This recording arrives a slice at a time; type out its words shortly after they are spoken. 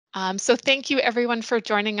So thank you everyone for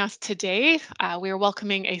joining us today. We are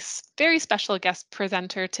welcoming a very special guest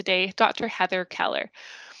presenter today, Dr. Heather Keller.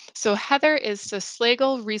 So Heather is the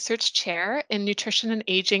Schlegel Research Chair in Nutrition and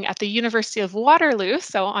Aging at the University of Waterloo,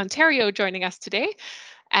 so Ontario, joining us today,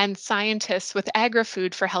 and scientist with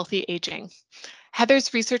Agri-Food for Healthy Aging.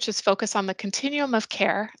 Heather's research is focused on the continuum of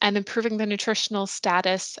care and improving the nutritional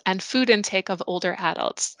status and food intake of older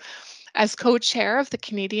adults. As co-chair of the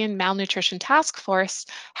Canadian Malnutrition Task Force,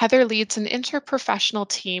 Heather leads an interprofessional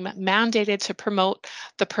team mandated to promote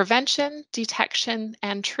the prevention, detection,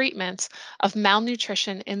 and treatment of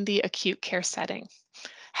malnutrition in the acute care setting.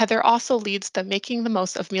 Heather also leads the Making the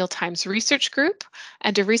Most of Mealtimes research group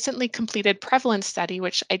and a recently completed prevalence study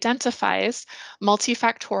which identifies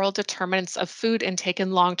multifactorial determinants of food intake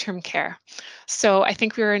in long-term care. So I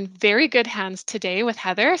think we're in very good hands today with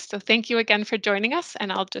Heather. So thank you again for joining us,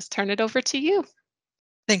 and I'll just turn it over to you.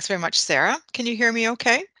 Thanks very much, Sarah. Can you hear me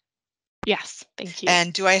okay? Yes, thank you.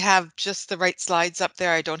 And do I have just the right slides up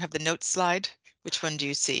there? I don't have the notes slide. Which one do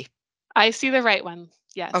you see? I see the right one.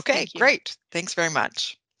 Yes, Okay, thank you. great. Thanks very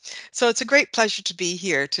much. So it's a great pleasure to be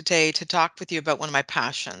here today to talk with you about one of my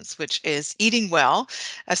passions, which is eating well,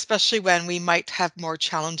 especially when we might have more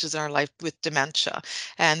challenges in our life with dementia.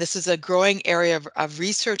 And this is a growing area of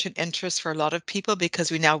research and interest for a lot of people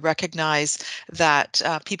because we now recognize that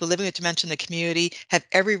people living with dementia in the community have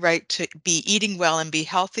every right to be eating well and be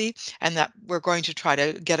healthy, and that we're going to try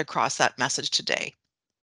to get across that message today.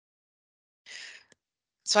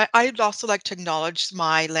 So I'd also like to acknowledge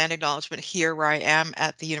my land acknowledgement here where I am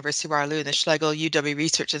at the University of Waterloo in the Schlegel UW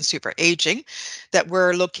Research Institute for Aging, that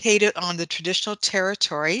we're located on the traditional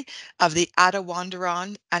territory of the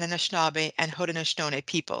Attawandaron, Anishinaabe, and Haudenosaunee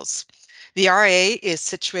peoples. The RA is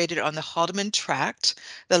situated on the Haldeman Tract,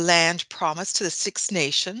 the land promised to the Six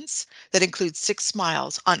Nations that includes 6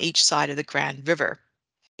 miles on each side of the Grand River.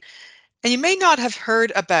 And you may not have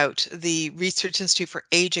heard about the Research Institute for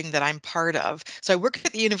Aging that I'm part of. So I work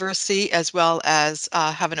at the university as well as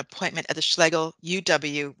have an appointment at the Schlegel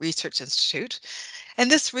UW Research Institute.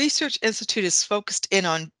 And this research institute is focused in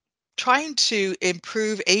on trying to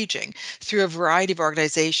improve aging through a variety of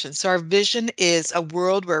organizations. So our vision is a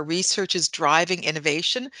world where research is driving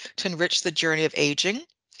innovation to enrich the journey of aging.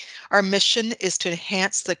 Our mission is to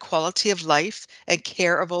enhance the quality of life and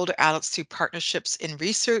care of older adults through partnerships in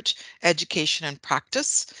research, education, and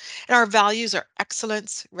practice. And our values are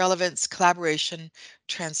excellence, relevance, collaboration,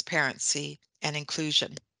 transparency, and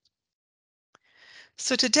inclusion.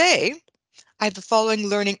 So today, I have the following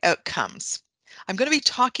learning outcomes. I'm going to be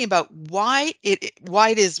talking about why it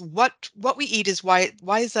is what we eat is why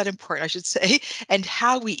is that important, I should say, and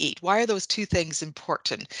how we eat. Why are those two things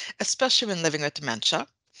important, especially when living with dementia?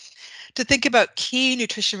 To think about key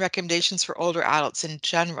nutrition recommendations for older adults in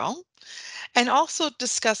general, and also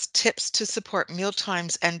discuss tips to support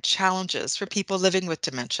mealtimes and challenges for people living with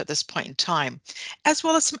dementia at this point in time, as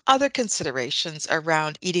well as some other considerations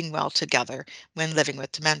around eating well together when living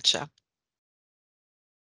with dementia.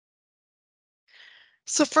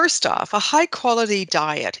 So first off, a high quality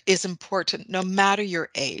diet is important no matter your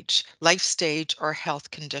age, life stage, or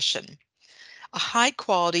health condition. A high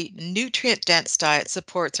quality, nutrient dense diet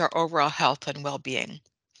supports our overall health and well-being.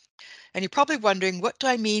 And you're probably wondering, what do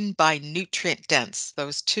I mean by nutrient dense?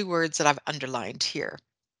 Those two words that I've underlined here.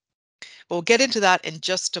 We'll get into that in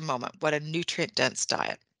just a moment, what a nutrient dense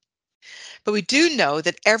diet. But we do know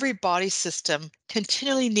that every body system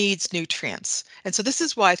continually needs nutrients. And so this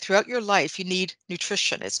is why throughout your life you need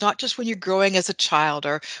nutrition. It's not just when you're growing as a child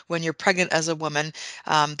or when you're pregnant as a woman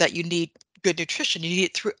that you need good nutrition. You need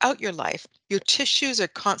it throughout your life. Your tissues are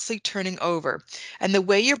constantly turning over, and the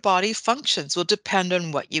way your body functions will depend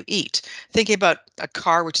on what you eat. Thinking about a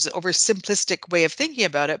car, which is an oversimplistic way of thinking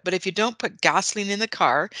about it, but if you don't put gasoline in the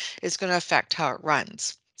car, it's going to affect how it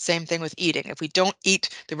runs. Same thing with eating. If we don't eat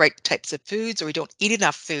the right types of foods or we don't eat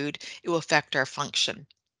enough food, it will affect our function.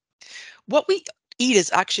 What we eat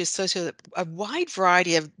is actually associated with a wide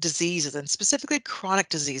variety of diseases, and specifically chronic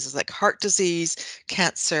diseases like heart disease,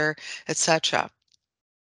 cancer, etc.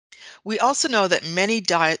 We also know that many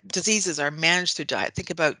diseases are managed through diet.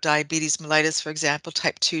 Think about diabetes mellitus, for example,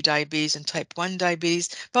 type 2 diabetes and type 1 diabetes,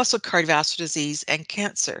 but also cardiovascular disease and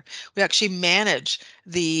cancer. We actually manage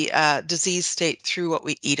the disease state through what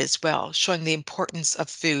we eat as well, showing the importance of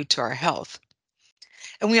food to our health.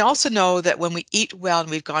 And we also know that when we eat well and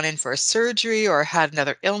we've gone in for a surgery or had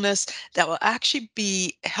another illness, that will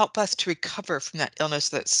actually help us to recover from that illness,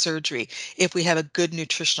 that surgery, if we have a good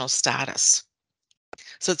nutritional status.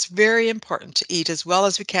 So it's very important to eat as well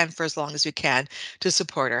as we can for as long as we can to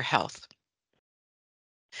support our health.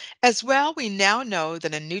 As well, we now know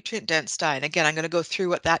that a nutrient-dense diet, again, I'm going to go through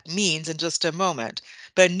what that means in just a moment,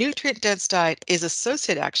 but a nutrient-dense diet is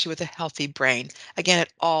associated actually with a healthy brain, again,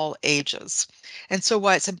 at all ages. And so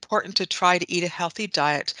why it's important to try to eat a healthy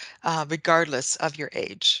diet regardless of your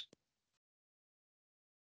age.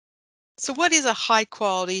 So what is a high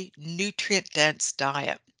quality, nutrient-dense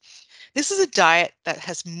diet? This is a diet that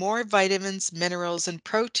has more vitamins, minerals, and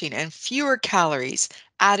protein and fewer calories,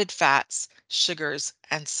 added fats, sugars,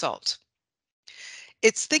 and salt.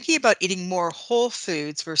 It's thinking about eating more whole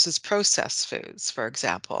foods versus processed foods, for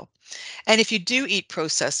example. And if you do eat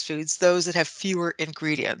processed foods, those that have fewer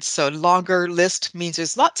ingredients. So longer list means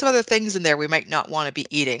there's lots of other things in there we might not want to be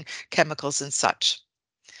eating, chemicals and such.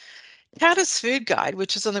 Canada's Food Guide,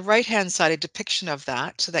 which is on the right-hand side, a depiction of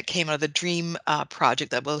that. So that came out of the DREAM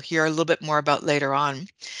project that we'll hear a little bit more about later on,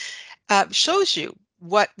 shows you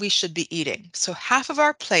what we should be eating. So half of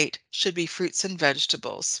our plate should be fruits and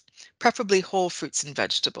vegetables, preferably whole fruits and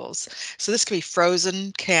vegetables. So this can be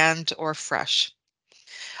frozen, canned, or fresh.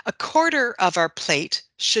 A quarter of our plate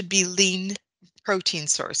should be lean protein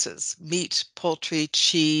sources. Meat, poultry,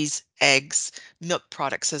 cheese, eggs, milk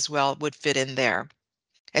products as well would fit in there,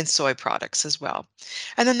 and soy products as well.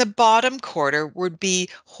 And then the bottom quarter would be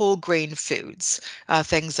whole grain foods,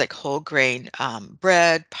 things like whole grain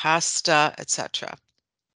bread, pasta, etc.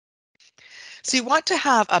 So you want to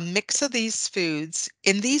have a mix of these foods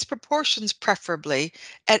in these proportions, preferably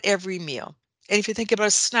at every meal. And if you think about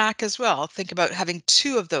a snack as well, think about having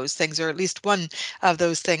two of those things, or at least one of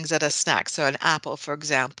those things at a snack. So an apple, for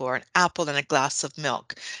example, or an apple and a glass of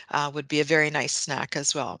milk would be a very nice snack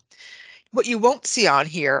as well. What you won't see on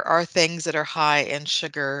here are things that are high in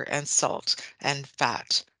sugar and salt and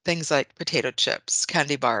fat. Things like potato chips,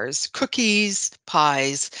 candy bars, cookies,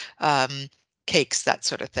 pies, cakes, that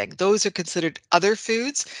sort of thing. Those are considered other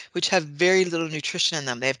foods, which have very little nutrition in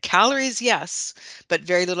them. They have calories, yes, but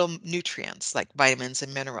very little nutrients like vitamins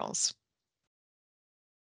and minerals.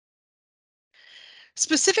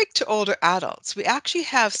 Specific to older adults, we actually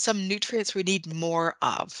have some nutrients we need more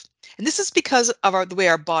of. And this is because of the way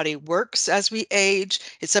our body works as we age.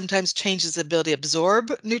 It sometimes changes the ability to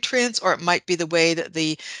absorb nutrients, or it might be the way that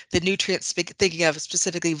the nutrients, thinking of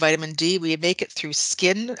specifically vitamin D, we make it through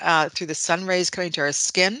skin, through the sun rays coming to our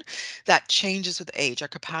skin. That changes with age, our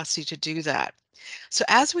capacity to do that. So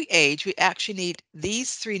as we age, we actually need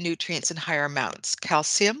these three nutrients in higher amounts: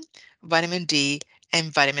 calcium, vitamin D,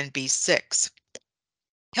 and vitamin B6.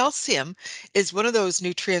 Calcium is one of those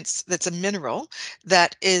nutrients that's a mineral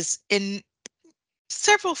that is in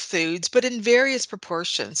several foods, but in various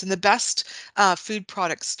proportions. And the best food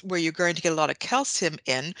products where you're going to get a lot of calcium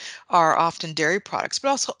in are often dairy products, but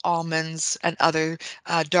also almonds and other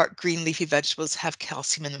dark green leafy vegetables have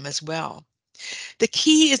calcium in them as well. The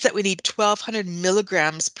key is that we need 1,200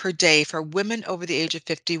 milligrams per day for women over the age of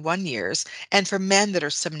 51 years and for men that are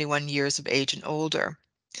 71 years of age and older.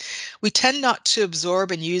 We tend not to absorb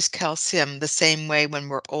and use calcium the same way when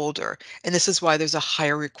we're older, and this is why there's a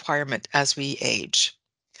higher requirement as we age.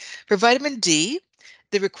 For vitamin D,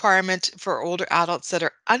 the requirement for older adults that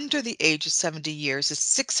are under the age of 70 years is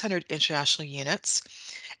 600 international units,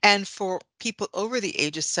 and for people over the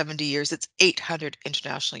age of 70 years, it's 800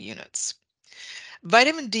 international units.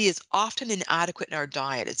 Vitamin D is often inadequate in our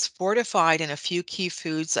diet. It's fortified in a few key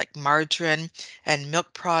foods like margarine and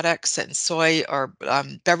milk products and soy or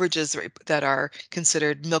beverages that are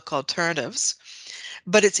considered milk alternatives,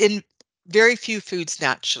 but it's in very few foods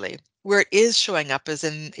naturally. Where it is showing up is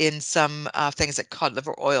in some things like cod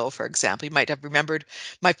liver oil, for example. You might have remembered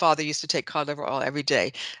my father used to take cod liver oil every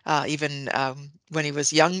day, even when he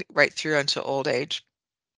was young, right through until old age.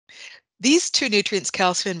 These two nutrients,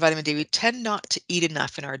 calcium and vitamin D, we tend not to eat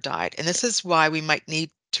enough in our diet, and this is why we might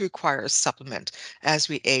need to require a supplement as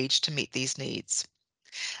we age to meet these needs.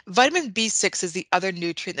 Vitamin B6 is the other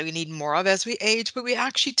nutrient that we need more of as we age, but we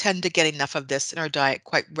actually tend to get enough of this in our diet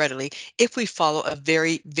quite readily if we follow a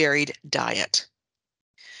very varied diet.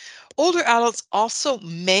 Older adults also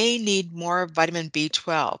may need more vitamin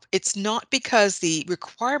B12. It's not because the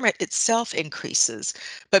requirement itself increases,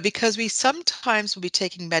 but because we sometimes will be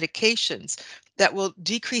taking medications that will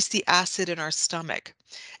decrease the acid in our stomach.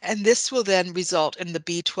 And this will then result in the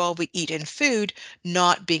B12 we eat in food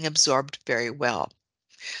not being absorbed very well.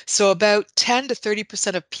 So about 10 to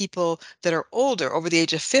 30% of people that are older, over the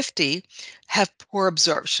age of 50, have poor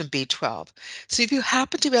absorption of B12. So if you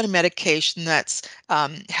happen to be on a medication that's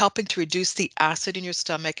helping to reduce the acid in your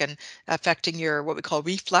stomach and affecting your what we call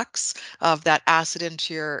reflux of that acid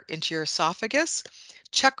into your esophagus,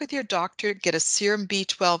 check with your doctor, get a serum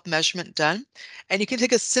B12 measurement done, and you can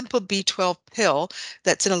take a simple B12 pill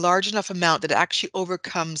that's in a large enough amount that it actually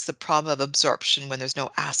overcomes the problem of absorption when there's no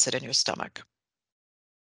acid in your stomach.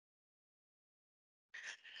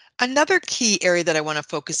 Another key area that I want to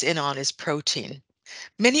focus in on is protein.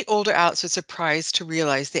 Many older adults are surprised to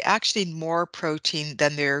realize they actually need more protein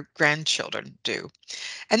than their grandchildren do.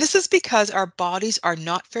 And this is because our bodies are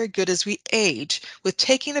not very good as we age with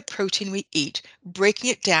taking the protein we eat, breaking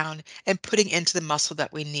it down, and putting into the muscle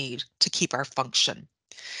that we need to keep our function.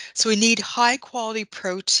 So we need high quality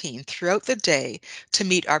protein throughout the day to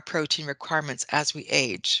meet our protein requirements as we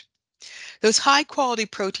age. Those high quality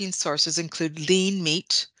protein sources include lean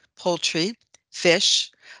meat, poultry, fish,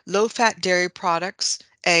 low fat dairy products,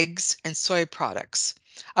 eggs, and soy products.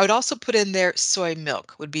 I would also put in there soy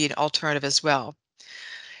milk would be an alternative as well.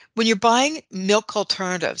 When you're buying milk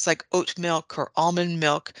alternatives like oat milk or almond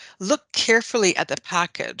milk, look carefully at the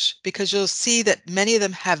package because you'll see that many of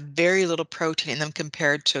them have very little protein in them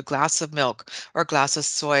compared to a glass of milk or a glass of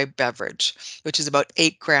soy beverage, which is about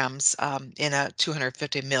 8 grams in a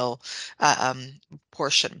 250 ml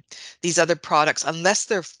portion. These other products, unless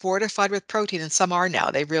they're fortified with protein, and some are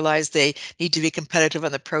now, they realize they need to be competitive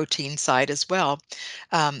on the protein side as well.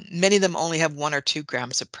 Many of them only have 1 or 2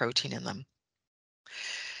 grams of protein in them.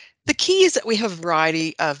 The key is that we have a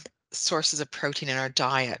variety of sources of protein in our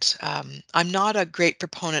diet. I'm not a great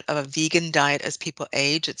proponent of a vegan diet as people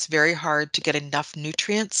age. It's very hard to get enough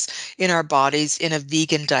nutrients in our bodies in a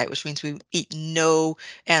vegan diet, which means we eat no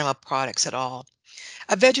animal products at all.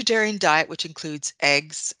 A vegetarian diet, which includes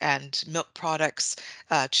eggs and milk products,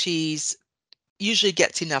 cheese, usually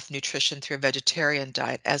gets enough nutrition through a vegetarian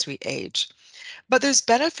diet as we age. But there's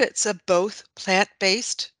benefits of both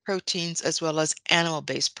plant-based proteins as well as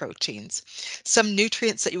animal-based proteins. Some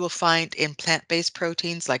nutrients that you will find in plant-based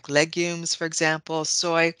proteins, like legumes, for example,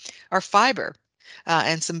 soy, are fiber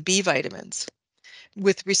and some B vitamins.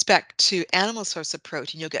 With respect to animal source of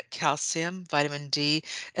protein, you'll get calcium, vitamin D,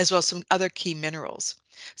 as well as some other key minerals.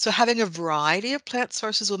 So having a variety of plant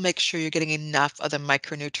sources will make sure you're getting enough of the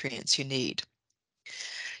micronutrients you need.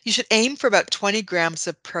 You should aim for about 20 grams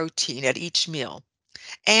of protein at each meal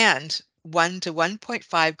and 1 to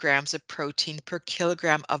 1.5 grams of protein per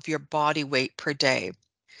kilogram of your body weight per day.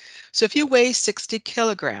 So if you weigh 60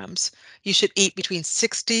 kilograms, you should eat between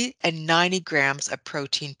 60 and 90 grams of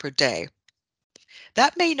protein per day.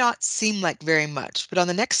 That may not seem like very much, but on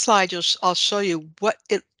the next slide, I'll show you what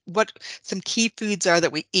some key foods are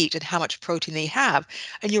that we eat and how much protein they have.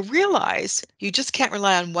 And you'll realize you just can't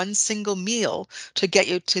rely on one single meal to get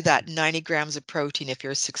you to that 90 grams of protein if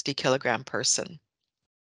you're a 60-kilogram person.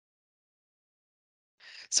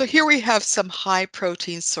 So here we have some high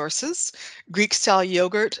protein sources. Greek style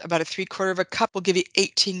yogurt, about a 3/4 of a cup will give you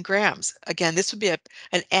 18 grams. Again, this would be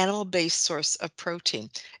an animal-based source of protein,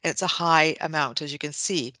 and it's a high amount, as you can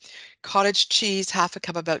see. Cottage cheese, half a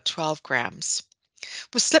cup, about 12 grams.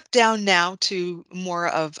 We'll slip down now to more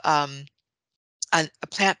of a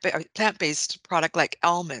plant-based product like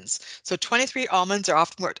almonds. So 23 almonds are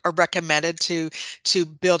often what are recommended to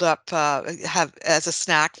build up have as a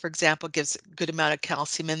snack, for example, gives a good amount of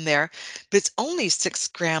calcium in there, but it's only 6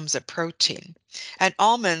 grams of protein. And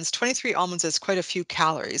almonds, 23 almonds is quite a few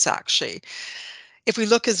calories actually. If we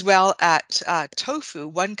look as well at tofu,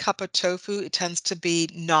 1 cup of tofu, it tends to be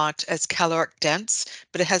not as caloric dense,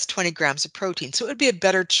 but it has 20 grams of protein. So it would be a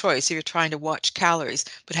better choice if you're trying to watch calories,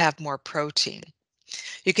 but have more protein.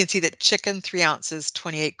 You can see that chicken, 3 ounces,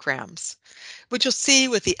 28 grams. What you'll see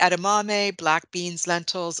with the edamame, black beans,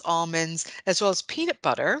 lentils, almonds, as well as peanut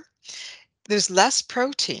butter, there's less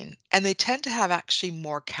protein and they tend to have actually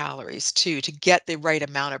more calories too to get the right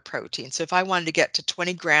amount of protein. So if I wanted to get to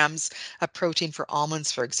 20 grams of protein for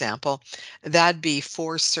almonds, for example, that'd be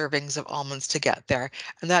 4 servings of almonds to get there,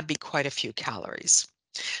 and that'd be quite a few calories.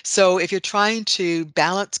 So if you're trying to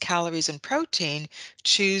balance calories and protein,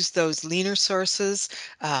 choose those leaner sources.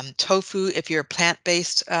 Tofu, if you're a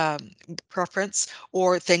plant-based preference,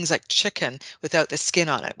 or things like chicken without the skin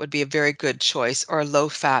on it would be a very good choice, or a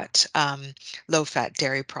low-fat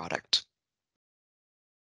dairy product.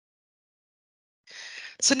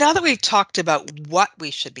 So now that we've talked about what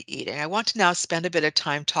we should be eating, I want to now spend a bit of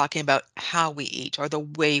time talking about how we eat or the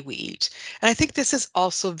way we eat. And I think this is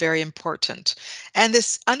also very important. And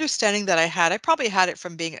this understanding that I had, I probably had it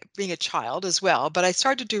from being a child as well, but I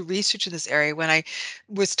started to do research in this area when I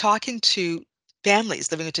was talking to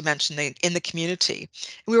families living with dementia in the community.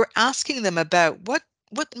 We were asking them about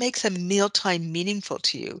what makes a mealtime meaningful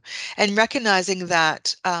to you, and recognizing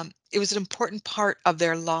that it was an important part of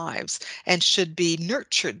their lives and should be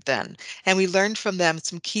nurtured then. And we learned from them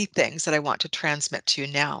some key things that I want to transmit to you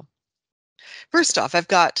now. First off, I've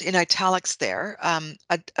got in italics there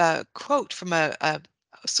a quote from a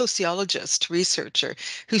sociologist, researcher,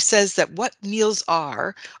 who says that what meals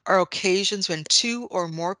are occasions when two or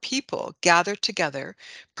more people gather together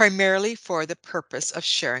primarily for the purpose of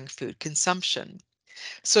sharing food consumption.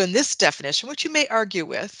 So in this definition, which you may argue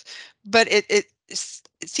with, but it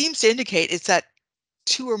seems to indicate it's that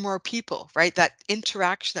two or more people, right? That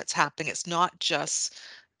interaction that's happening. It's not just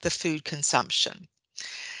the food consumption.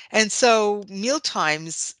 And so meal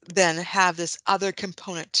times then have this other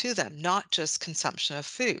component to them, not just consumption of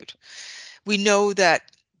food. We know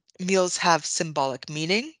that meals have symbolic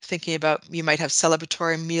meaning. Thinking about you might have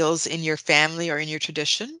celebratory meals in your family or in your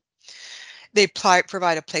tradition. They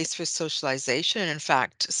provide a place for socialization. And in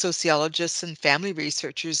fact, sociologists and family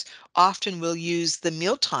researchers often will use the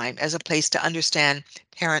mealtime as a place to understand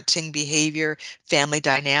parenting behavior, family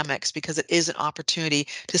dynamics, because it is an opportunity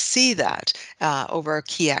to see that over a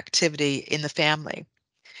key activity in the family.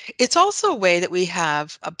 It's also a way that we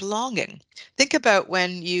have a belonging. Think about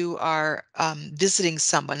when you are visiting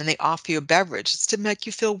someone and they offer you a beverage. It's to make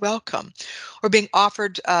you feel welcome. Or being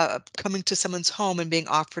offered, coming to someone's home and being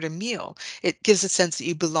offered a meal. It gives a sense that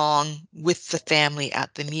you belong with the family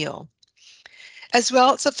at the meal. As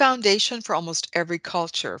well, it's a foundation for almost every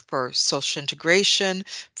culture, for social integration,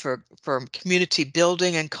 for community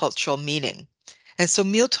building and cultural meaning. And so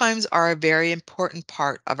mealtimes are a very important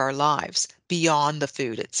part of our lives beyond the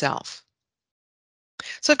food itself.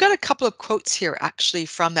 So I've got a couple of quotes here actually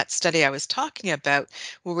from that study I was talking about,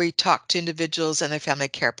 where we talked to individuals and their family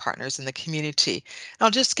care partners in the community.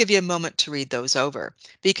 I'll just give you a moment to read those over.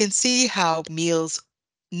 But you can see how meals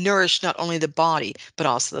nourish not only the body, but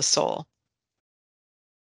also the soul.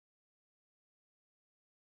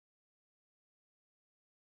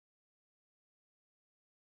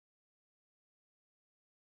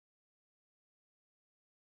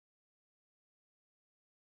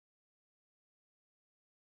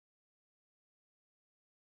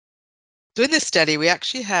 So in this study, we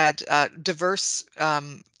actually had diverse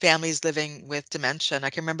families living with dementia. And I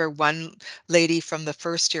can remember one lady from the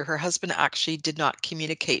first year, her husband actually did not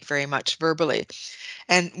communicate very much verbally.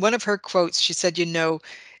 And one of her quotes, she said,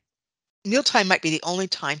 mealtime might be the only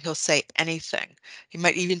time he'll say anything. He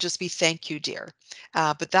might even just be thank you, dear.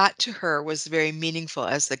 But that to her was very meaningful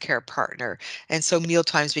as the care partner. And so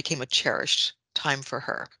mealtimes became a cherished time for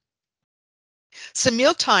her. So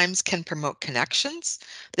meal times can promote connections.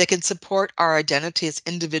 They can support our identity as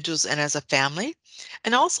individuals and as a family,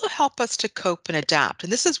 and also help us to cope and adapt.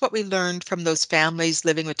 And this is what we learned from those families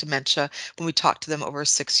living with dementia when we talked to them over a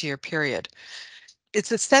 6-year period.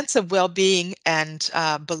 It's a sense of well-being and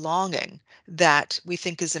belonging that we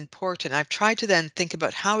think is important. I've tried to then think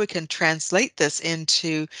about how we can translate this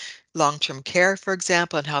into long-term care, for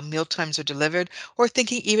example, and how meal times are delivered, or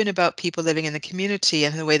thinking even about people living in the community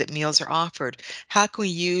and the way that meals are offered. How can we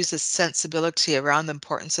use this sensibility around the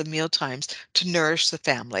importance of meal times to nourish the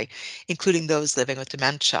family, including those living with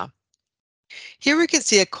dementia? Here we can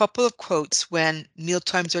see a couple of quotes when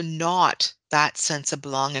mealtimes are not that sense of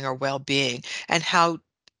belonging or well-being, and how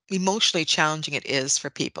emotionally challenging it is for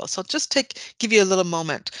people. So just give you a little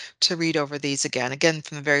moment to read over these again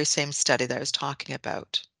from the very same study that I was talking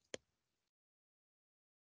about.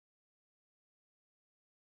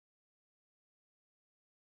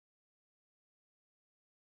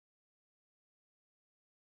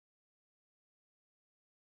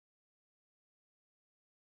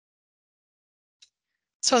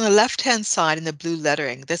 So on the left-hand side in the blue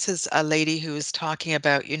lettering, this is a lady who is talking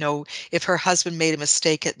about, if her husband made a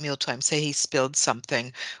mistake at mealtime, say he spilled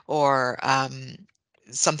something or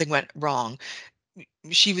something went wrong.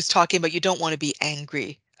 She was talking about you don't want to be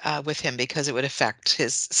angry with him because it would affect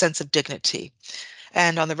his sense of dignity.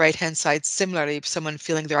 And on the right-hand side, similarly, someone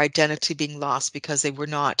feeling their identity being lost because they were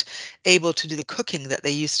not able to do the cooking that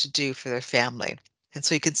they used to do for their family. And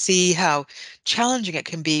so you can see how challenging it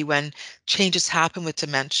can be when changes happen with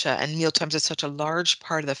dementia and mealtimes are such a large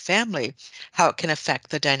part of the family, how it can affect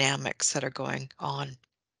the dynamics that are going on.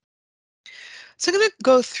 So I'm going to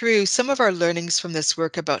go through some of our learnings from this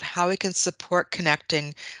work about how we can support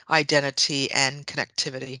connecting identity and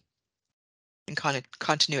connectivity and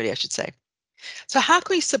continuity, I should say. So how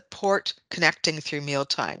can we support connecting through meal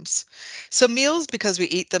times? So meals, because we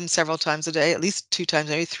eat them several times a day, at least 2 times,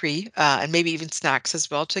 maybe three, and maybe even snacks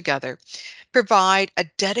as well together, provide a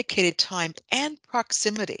dedicated time and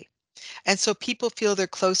proximity. And so people feel they're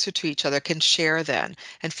closer to each other, can share then,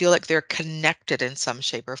 and feel like they're connected in some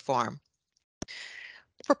shape or form.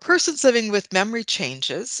 For persons living with memory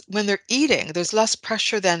changes, when they're eating, there's less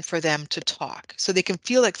pressure then for them to talk. So they can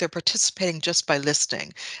feel like they're participating just by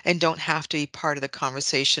listening and don't have to be part of the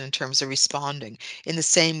conversation in terms of responding in the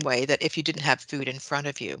same way that if you didn't have food in front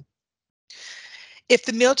of you. If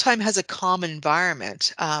the mealtime has a calm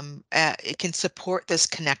environment, it can support this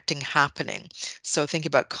connecting happening. So think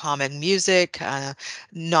about calming music,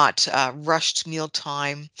 not rushed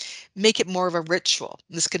mealtime. Make it more of a ritual.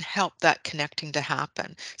 This can help that connecting to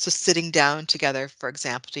happen. So sitting down together, for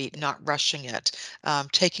example, to eat, not rushing it,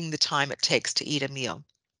 taking the time it takes to eat a meal.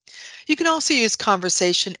 You can also use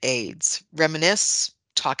conversation aids, reminisce,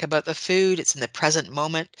 talk about the food, it's in the present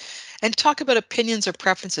moment, and talk about opinions or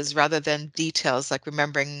preferences rather than details like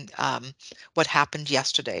remembering what happened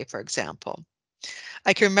yesterday, for example.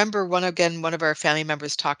 I can remember one of our family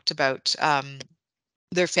members talked about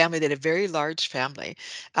their family. They had a very large family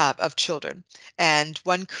of children. And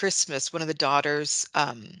one Christmas, one of the daughters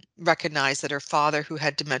recognized that her father, who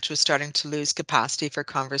had dementia, was starting to lose capacity for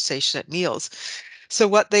conversation at meals. So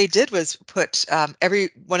what they did was put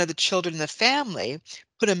every one of the children in the family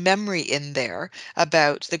put a memory in there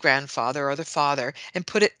about the grandfather or the father and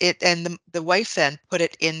put and the wife then put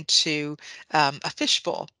it into a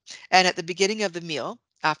fishbowl. And at the beginning of the meal,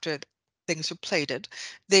 after things were plated,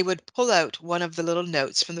 they would pull out one of the little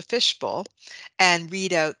notes from the fishbowl and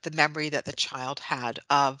read out the memory that the child had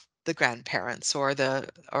of the grandparents or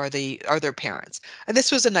their parents. And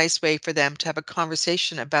this was a nice way for them to have a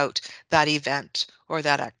conversation about that event or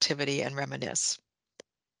that activity and reminisce.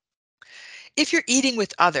 If you're eating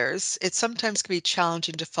with others, it sometimes can be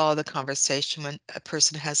challenging to follow the conversation when a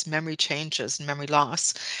person has memory changes and memory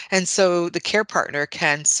loss. And so the care partner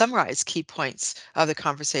can summarize key points of the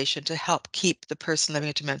conversation to help keep the person living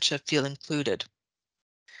with dementia feel included.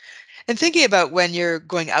 And thinking about when you're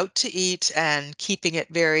going out to eat and keeping it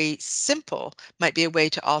very simple might be a way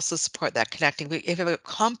to also support that connecting. If you have a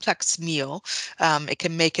complex meal, it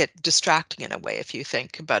can make it distracting in a way if you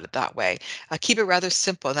think about it that way. Keep it rather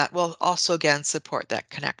simple, and that will also, again, support that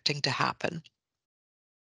connecting to happen.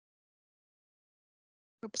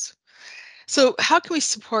 Oops. So, how can we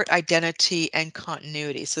support identity and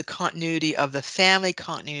continuity? So, continuity of the family,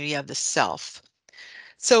 continuity of the self.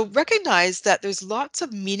 So recognize that there's lots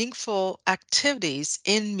of meaningful activities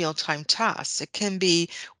in mealtime tasks. It can be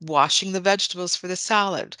washing the vegetables for the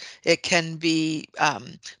salad. It can be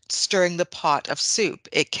stirring the pot of soup.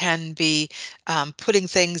 It can be putting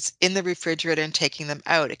things in the refrigerator and taking them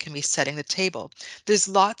out. It can be setting the table. There's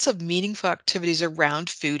lots of meaningful activities around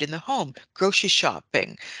food in the home. Grocery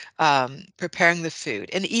shopping, preparing the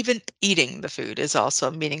food, and even eating the food is also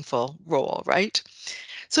a meaningful role, right?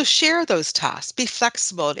 So share those tasks, be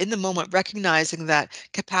flexible and in the moment, recognizing that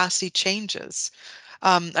capacity changes.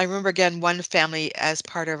 I remember again one family as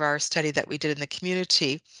part of our study that we did in the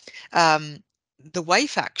community. Um, the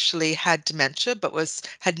wife actually had dementia, but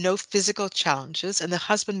had no physical challenges, and the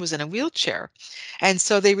husband was in a wheelchair, and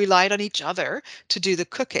so they relied on each other to do the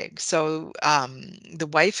cooking. So the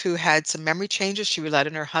wife, who had some memory changes, she relied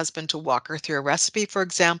on her husband to walk her through a recipe, for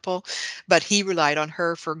example, but he relied on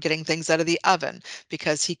her for getting things out of the oven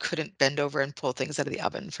because he couldn't bend over and pull things out of the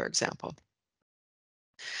oven, for example.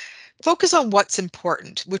 Focus on what's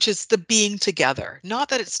important, which is the being together. Not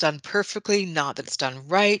that it's done perfectly, not that it's done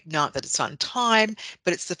right, not that it's on time,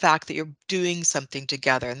 but it's the fact that you're doing something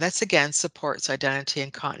together. And this again supports identity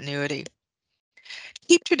and continuity.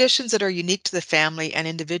 Keep traditions that are unique to the family and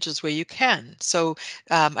individuals where you can. So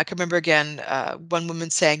I can remember again one woman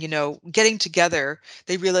saying, getting together,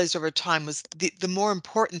 they realized over time was the more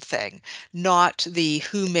important thing, not the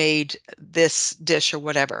who made this dish or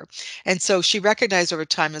whatever. And so she recognized over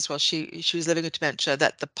time as well, she was living with dementia,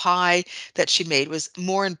 that the pie that she made was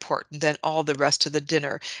more important than all the rest of the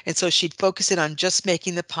dinner. And so she'd focus in on just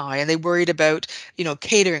making the pie, and they worried about,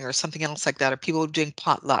 catering or something else like that, or people doing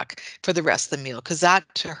potluck for the rest of the meal, because that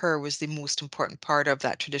to her was the most important part of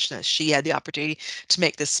that tradition, that she had the opportunity to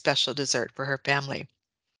make this special dessert for her family.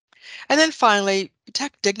 And then finally,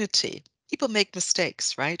 protect dignity. People make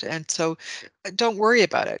mistakes, right? And so don't worry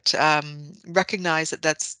about it. Recognize that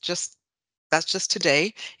that's just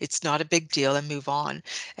today. It's not a big deal, and move on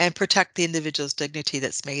and protect the individual's dignity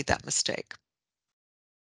that's made that mistake.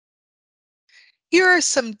 Here are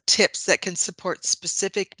some tips that can support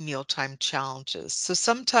specific mealtime challenges. So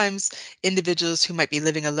sometimes individuals who might be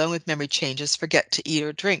living alone with memory changes forget to eat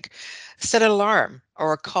or drink. Set an alarm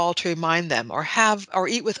or a call to remind them, or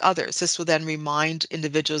eat with others. This will then remind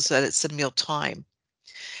individuals that it's a meal time.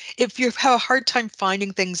 If you have a hard time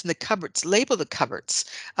finding things in the cupboards, label the cupboards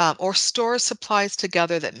or store supplies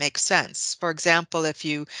together that make sense. For example, if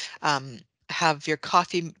you have your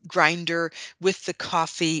coffee grinder with the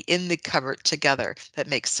coffee in the cupboard together, that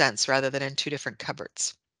makes sense rather than in two different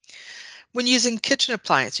cupboards. When using kitchen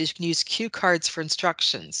appliances, you can use cue cards for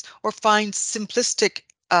instructions or find simplistic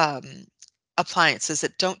appliances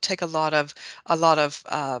that don't take a lot of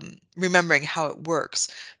remembering how it works.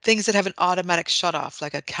 Things that have an automatic shut off,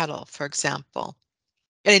 like a kettle, for example.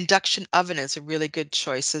 An induction oven is a really good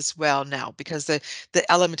choice as well now because the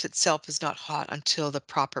element itself is not hot until the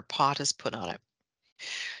proper pot is put on it.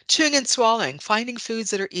 Chewing and swallowing, finding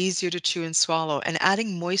foods that are easier to chew and swallow, and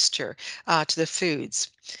adding moisture to the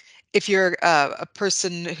foods. If you're a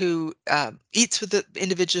person who eats with the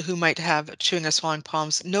individual who might have chewing or swallowing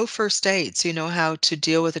problems, know first aid so you know how to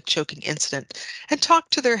deal with a choking incident and talk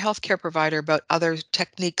to their healthcare provider about other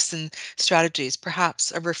techniques and strategies,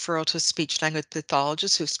 perhaps a referral to a speech language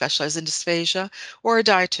pathologist who specializes in dysphagia or a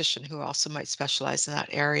dietitian who also might specialize in that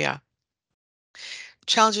area.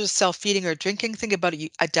 Challenges with self-feeding or drinking, think about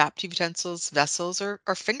adaptive utensils, vessels, or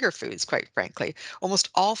finger foods, quite frankly. Almost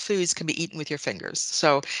all foods can be eaten with your fingers.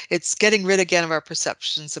 So it's getting rid again of our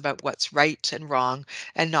perceptions about what's right and wrong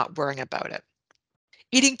and not worrying about it.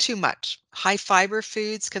 Eating too much. High fiber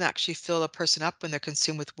foods can actually fill a person up when they're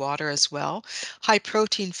consumed with water as well. High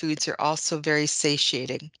protein foods are also very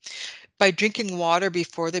satiating. By drinking water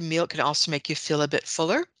before the meal, it can also make you feel a bit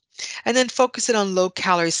fuller. And then focus it on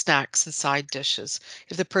low-calorie snacks and side dishes.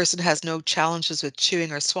 If the person has no challenges with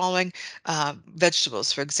chewing or swallowing,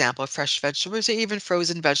 vegetables, for example, fresh vegetables or even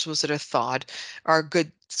frozen vegetables that are thawed are a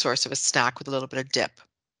good source of a snack with a little bit of dip.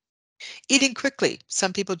 Eating quickly.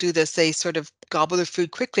 Some people do this. They sort of gobble their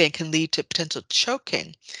food quickly and can lead to potential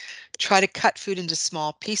choking. Try to cut food into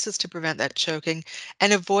small pieces to prevent that choking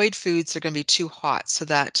and avoid foods that are going to be too hot so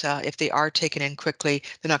that if they are taken in quickly,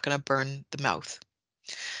 they're not going to burn the mouth.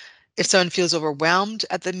 If someone feels overwhelmed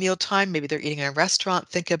at the mealtime, maybe they're eating in a restaurant,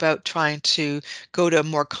 think about trying to go to a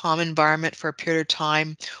more calm environment for a period of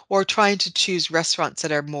time or trying to choose restaurants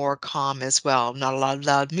that are more calm as well. Not a lot of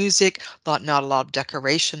loud music, not a lot of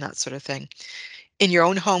decoration, that sort of thing. In your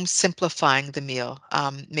own home, simplifying the meal,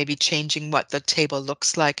 maybe changing what the table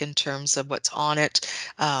looks like in terms of what's on it,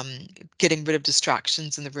 getting rid of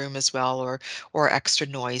distractions in the room as well, or extra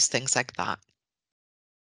noise, things like that.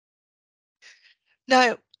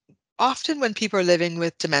 Now, often when people are living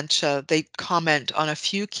with dementia, they comment on a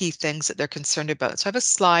few key things that they're concerned about. So I have a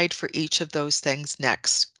slide for each of those things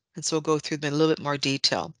next. And so we'll go through them in a little bit more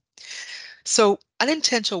detail. So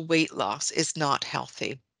unintentional weight loss is not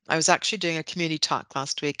healthy. I was actually doing a community talk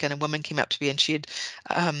last week, and a woman came up to me,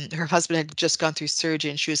 and her husband had just gone through surgery,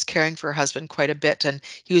 and she was caring for her husband quite a bit, and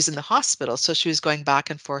he was in the hospital, so she was going back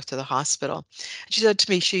and forth to the hospital. And she said to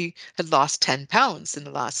me she had lost 10 pounds in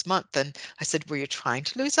the last month, and I said, "Were you trying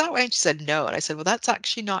to lose that weight?" And she said, "No." And I said, "Well, that's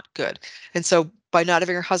actually not good." And so by not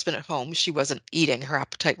having her husband at home, she wasn't eating, her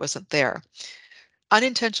appetite wasn't there.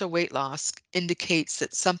 Unintentional weight loss indicates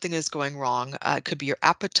that something is going wrong. It could be your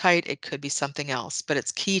appetite, it could be something else, but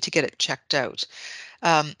it's key to get it checked out.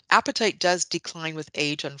 Appetite does decline with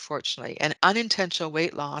age, unfortunately, and unintentional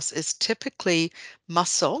weight loss is typically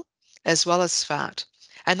muscle as well as fat.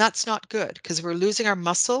 And that's not good because we're losing our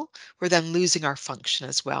muscle, we're then losing our function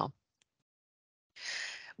as well.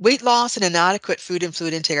 Weight loss and inadequate food and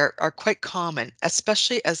fluid intake are quite common,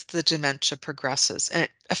 especially as the dementia progresses, and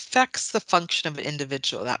it affects the function of an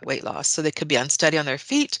individual, that weight loss. So they could be unsteady on their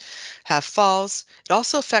feet, have falls. It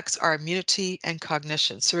also affects our immunity and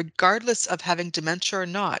cognition. So regardless of having dementia or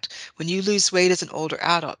not, when you lose weight as an older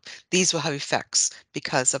adult, these will have effects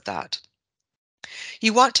because of that.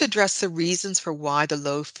 You want to address the reasons for why the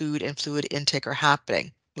low food and fluid intake are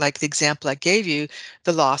happening. Like the example I gave you,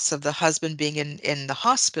 the loss of the husband being in the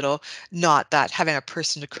hospital, not that having a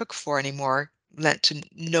person to cook for anymore led to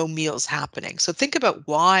no meals happening. So think about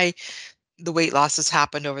why the weight loss has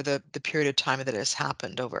happened over the period of time that it has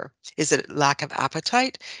happened over. Is it lack of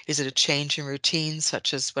appetite? Is it a change in routine,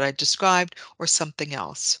 such as what I described, or something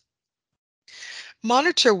else?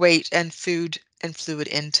 Monitor weight and food and fluid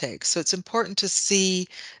intake. So it's important to see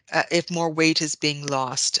if more weight is being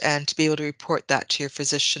lost and to be able to report that to your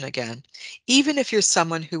physician again. Even if you're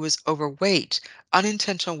someone who is overweight,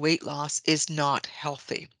 unintentional weight loss is not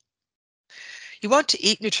healthy. You want to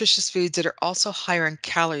eat nutritious foods that are also higher in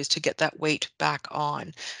calories to get that weight back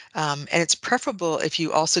on. And it's preferable if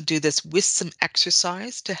you also do this with some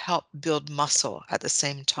exercise to help build muscle at the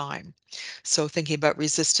same time. So, thinking about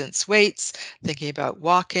resistance weights, thinking about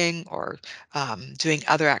walking or doing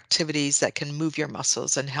other activities that can move your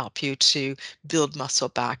muscles and help you to build muscle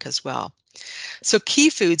back as well. So key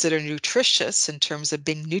foods that are nutritious in terms of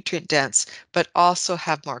being nutrient dense, but also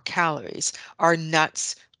have more calories are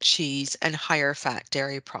nuts, cheese, and higher fat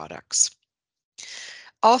dairy products.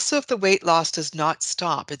 Also, if the weight loss does not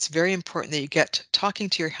stop, it's very important that you get talking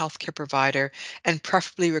to your healthcare provider and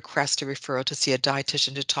preferably request a referral to see a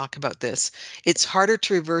dietitian to talk about this. It's harder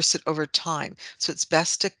to reverse it over time, so it's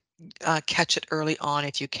best to catch it early on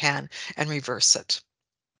if you can and reverse it.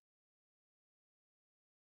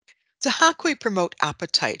 So, how can we promote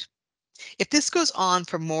appetite? If this goes on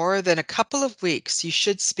for more than a couple of weeks, you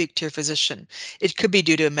should speak to your physician. It could be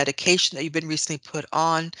due to a medication that you've been recently put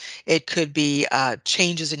on. It could be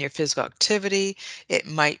changes in your physical activity. It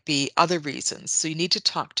might be other reasons. So you need to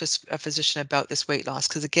talk to a physician about this weight loss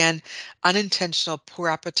because, again, unintentional poor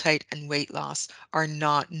appetite and weight loss are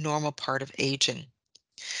not normal part of aging.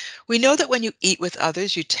 We know that when you eat with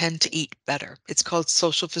others, you tend to eat better. It's called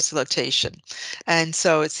social facilitation. And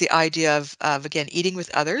so it's the idea of again, eating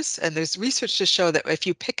with others. And there's research to show that if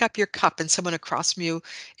you pick up your cup and someone across from you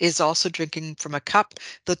is also drinking from a cup,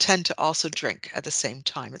 they'll tend to also drink at the same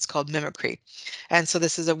time. It's called mimicry. And so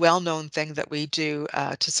this is a well-known thing that we do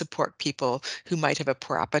to support people who might have a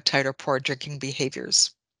poor appetite or poor drinking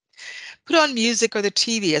behaviors. Put on music or the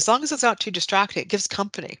TV, as long as it's not too distracting, it gives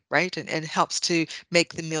company, right? And helps to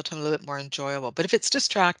make the mealtime a little bit more enjoyable. But if it's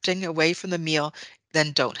distracting away from the meal,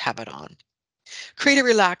 then don't have it on. Create a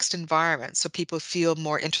relaxed environment so people feel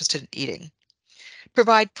more interested in eating.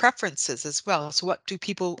 Provide preferences as well. So, what do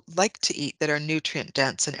people like to eat that are nutrient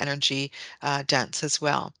dense and energy dense as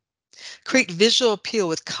well? Create visual appeal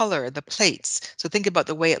with color in the plates. So think about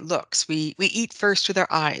the way it looks. We eat first with our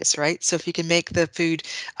eyes, right? So if you can make the food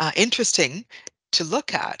interesting to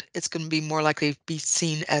look at, it's going to be more likely to be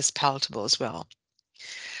seen as palatable as well.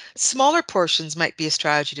 Smaller portions might be a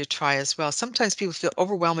strategy to try as well. Sometimes people feel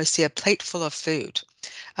overwhelmed when they see a plate full of food.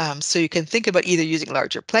 So you can think about either using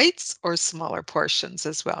larger plates or smaller portions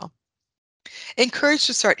as well. Encouraged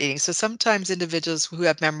to start eating. So sometimes individuals who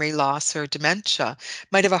have memory loss or dementia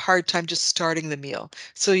might have a hard time just starting the meal.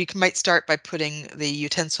 So might start by putting the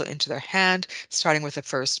utensil into their hand, starting with the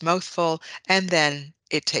first mouthful, and then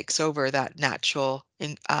it takes over that natural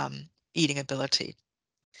eating ability.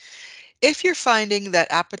 If you're finding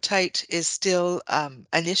that appetite is still an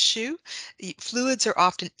issue, fluids are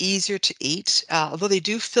often easier to eat, although they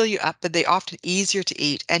do fill you up, but they're often easier to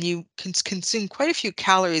eat, and you can consume quite a few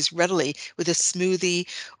calories readily with a smoothie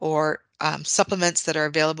or supplements that are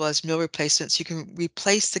available as meal replacements. You can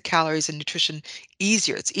replace the calories and nutrition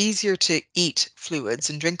easier. It's easier to eat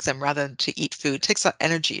fluids and drink them rather than to eat food. It takes a lot of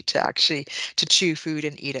energy to actually to chew food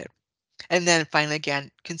and eat it. And then finally,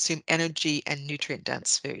 again, consume energy and nutrient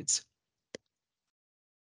dense foods.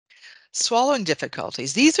 Swallowing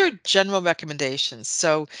difficulties. These are general recommendations.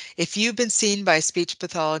 So if you've been seen by a speech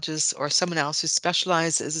pathologist or someone else who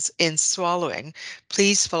specializes in swallowing,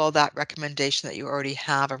 please follow that recommendation that you already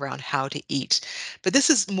have around how to eat. But this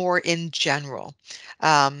is more in general.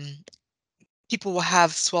 Um, People will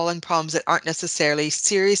have swallowing problems that aren't necessarily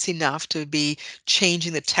serious enough to be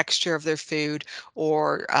changing the texture of their food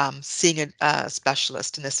or seeing a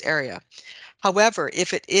specialist in this area. However,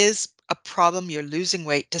 if it is a problem, you're losing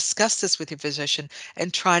weight, discuss this with your physician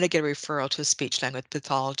and try to get a referral to a speech language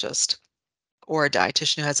pathologist or a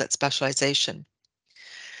dietitian who has that specialization.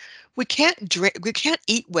 We can't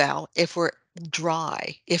eat well if we're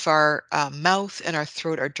dry, if our mouth and our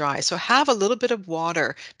throat are dry. So have a little bit of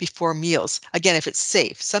water before meals. Again, if it's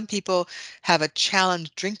safe. Some people have a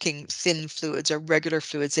challenge drinking thin fluids or regular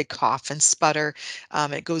fluids. They cough and sputter.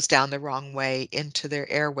 It goes down the wrong way into their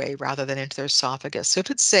airway rather than into their esophagus. So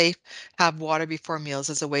if it's safe, have water before meals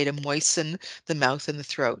as a way to moisten the mouth and the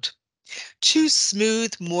throat. Choose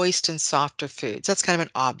smooth, moist, and softer foods. That's kind of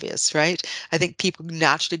an obvious, right? I think people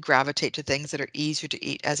naturally gravitate to things that are easier to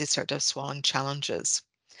eat as they start to have swallowing challenges.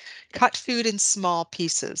 Cut food in small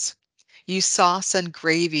pieces. Use sauce and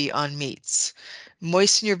gravy on meats.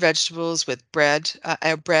 Moisten your vegetables with bread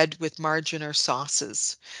with margarine or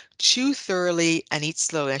sauces. Chew thoroughly and eat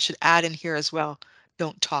slowly. I should add in here as well,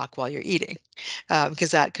 don't talk while you're eating,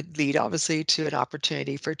 because that could lead obviously to an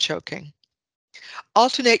opportunity for choking.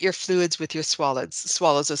 Alternate your fluids with your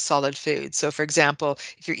swallows of solid food. So, for example,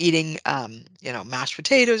 if you're eating, mashed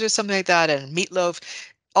potatoes or something like that, and meatloaf,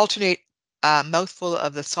 alternate a mouthful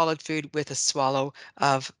of the solid food with a swallow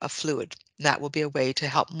of a fluid. And that will be a way to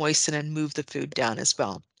help moisten and move the food down as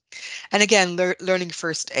well. And again, learning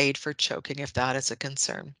first aid for choking if that is a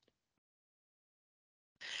concern.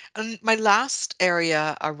 And my last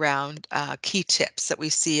area around key tips that we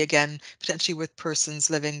see again, potentially with persons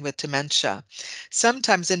living with dementia.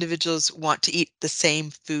 Sometimes individuals want to eat the same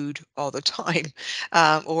food all the time,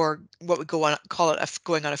 or what we call it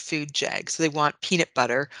going on a food jag. So they want peanut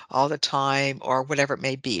butter all the time, or whatever it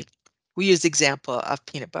may be. We use the example of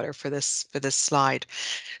peanut butter for this slide.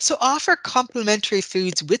 So offer complementary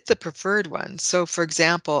foods with the preferred one. So for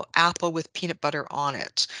example, apple with peanut butter on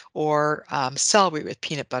it, or celery with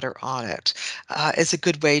peanut butter on it, is a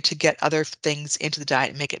good way to get other things into the diet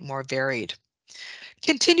and make it more varied.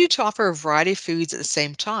 Continue to offer a variety of foods at the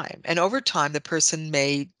same time. And over time, the person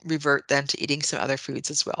may revert then to eating some other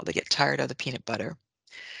foods as well. They get tired of the peanut butter.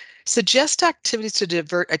 Suggest activities to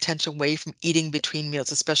divert attention away from eating between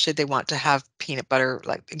meals, especially if they want to have peanut butter,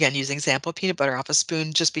 like again, using example, peanut butter off a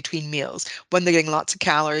spoon just between meals. When they're getting lots of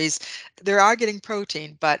calories, they are getting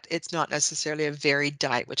protein, but it's not necessarily a varied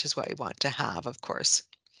diet, which is what we want to have, of course.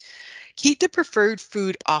 Keep the preferred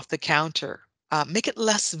food off the counter. Make it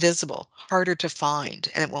less visible, harder to find,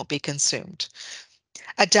 and it won't be consumed.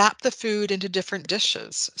 Adapt the food into different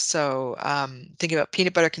dishes. So thinking about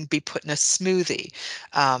peanut butter can be put in a smoothie.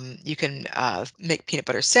 You can make peanut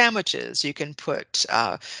butter sandwiches. You can put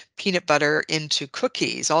peanut butter into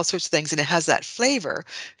cookies, all sorts of things. And it has that flavor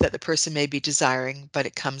that the person may be desiring, but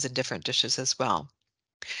it comes in different dishes as well.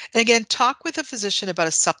 And again, talk with a physician about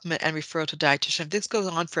a supplement and referral to dietitian. If this goes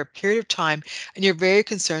on for a period of time and you're very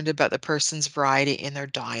concerned about the person's variety in their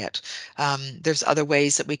diet, there's other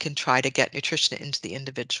ways that we can try to get nutrition into the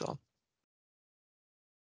individual.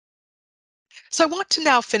 So I want to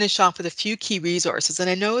now finish off with a few key resources, and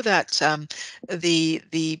I know that the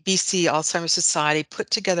BC Alzheimer's Society put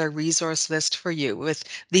together a resource list for you with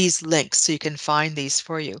these links, so you can find these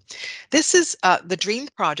for you. This is the DREAM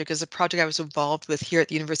project is a project I was involved with here at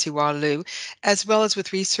the University of Waterloo, as well as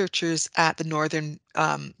with researchers at the Northern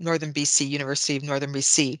BC University of Northern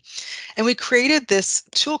BC. And we created this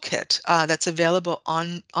toolkit that's available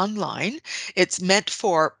online. It's meant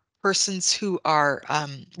for persons who are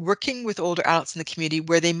working with older adults in the community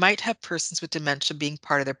where they might have persons with dementia being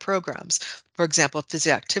part of their programs. For example, a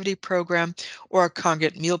physical activity program or a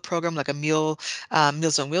congregate meal program like a Meals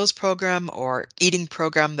on Wheels program or eating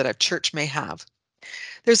program that a church may have.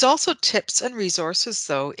 There's also tips and resources,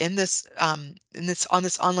 though, on this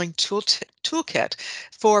online toolkit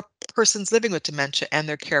for persons living with dementia and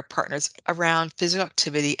their care partners around physical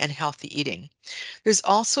activity and healthy eating. There's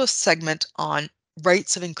also a segment on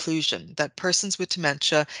rights of inclusion, that persons with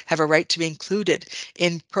dementia have a right to be included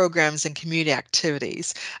in programs and community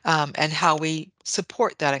activities, and how we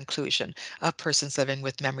support that inclusion of persons living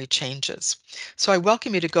with memory changes. So I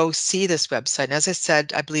welcome you to go see this website. And as I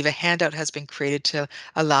said, I believe a handout has been created to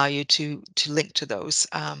allow you to link to those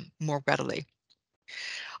more readily.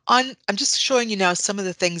 I'm just showing you now some of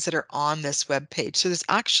the things that are on this web page. So there's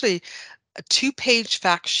actually a two-page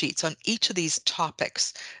fact sheets on each of these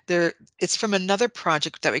topics. It's from another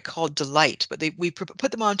project that we call Delight, but we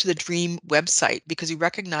put them onto the DREAM website because we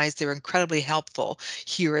recognize they're incredibly helpful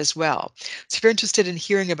here as well. So if you're interested in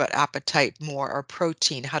hearing about appetite more or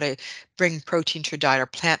protein, how to bring protein to your diet or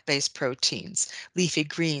plant-based proteins, leafy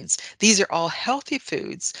greens, these are all healthy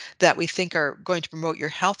foods that we think are going to promote your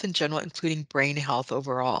health in general, including brain health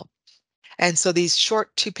overall. And so these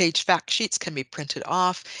short two-page fact sheets can be printed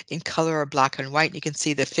off in color or black and white. You can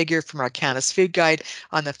see the figure from our Cantonese food guide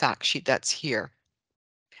on the fact sheet that's here.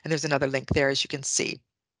 And there's another link there, as you can see.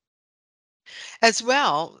 As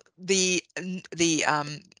well, the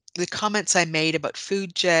comments I made about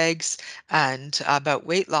food jags and about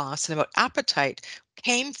weight loss and about appetite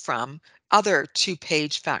came from other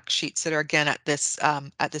two-page fact sheets that are again at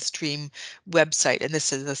the Stream website, and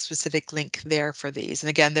this is a specific link there for these. And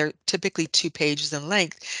again, they're typically 2 pages in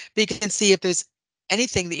length, but you can see if there's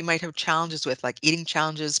anything that you might have challenges with, like eating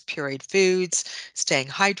challenges, pureed foods, staying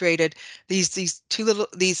hydrated. These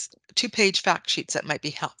 2-page fact sheets that might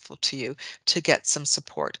be helpful to you to get some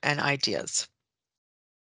support and ideas.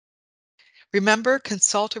 Remember,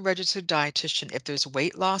 consult a registered dietitian if there's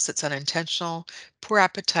weight loss that's unintentional, poor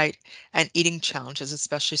appetite, and eating challenges,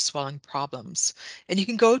 especially swelling problems. And you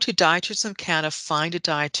can go to Dietitians of Canada, find a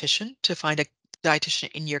dietitian to find a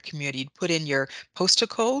dietitian in your community. You'd put in your postal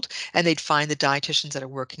code and they'd find the dietitians that are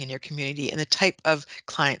working in your community and the type of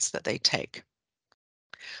clients that they take.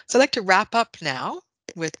 So I'd like to wrap up now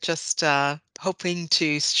with just hoping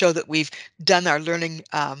to show that we've done our learning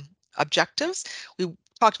objectives. We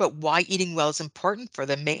talked about why eating well is important for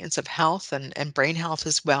the maintenance of health and brain health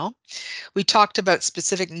as well. We talked about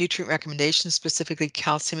specific nutrient recommendations, specifically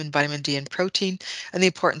calcium and vitamin D and protein, and the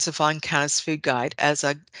importance of following Canada's food guide as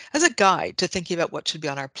a guide to thinking about what should be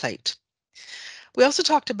on our plate. We also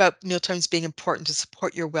talked about mealtimes being important to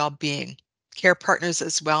support your well-being, care partners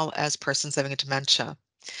as well as persons living with dementia.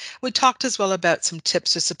 We talked as well about some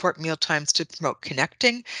tips to support mealtimes to promote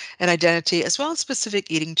connecting and identity, as well as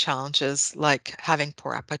specific eating challenges like having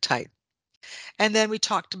poor appetite. And then we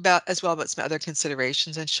talked about as well about some other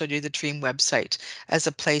considerations and showed you the Dream website as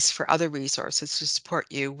a place for other resources to support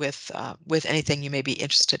you with anything you may be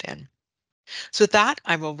interested in. So with that,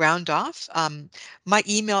 I will round off. My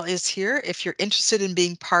email is here. If you're interested in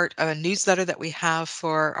being part of a newsletter that we have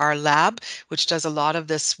for our lab, which does a lot of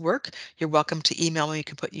this work, you're welcome to email me. We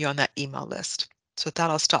can put you on that email list. So with that,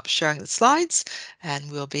 I'll stop sharing the slides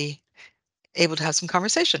and we'll be able to have some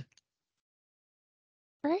conversation.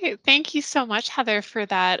 Great. Thank you so much, Heather, for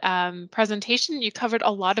that presentation. You covered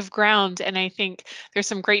a lot of ground, and I think there's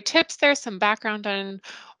some great tips there, some background on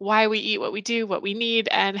why we eat what we do, what we need,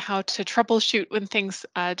 and how to troubleshoot when things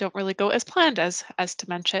don't really go as planned as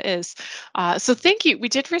dementia is. So thank you. We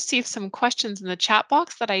did receive some questions in the chat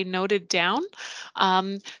box that I noted down.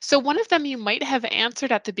 So one of them you might have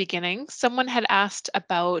answered at the beginning. Someone had asked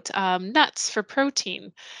about nuts for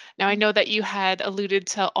protein. Now, I know that you had alluded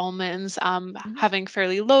to almonds Mhm. having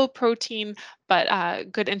fairly low protein,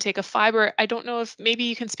 but good intake of fiber. I don't know if maybe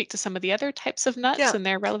you can speak to some of the other types of nuts Yeah, and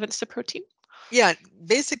their relevance to protein. Yeah,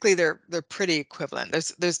 basically they're pretty equivalent.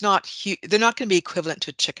 There's not they're not going to be equivalent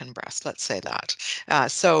to chicken breast, let's say that.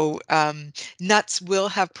 Nuts will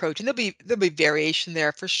have protein. There'll be variation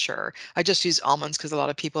there for sure. I just use almonds because a lot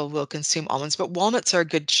of people will consume almonds, but walnuts are a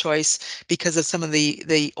good choice because of some of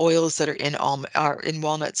the oils that are in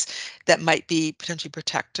walnuts that might be potentially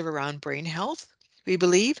protective around brain health, we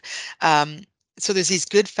believe. Um, so there's these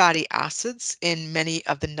good fatty acids in many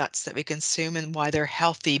of the nuts that we consume and why they're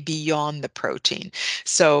healthy beyond the protein.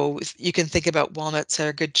 So you can think about walnuts are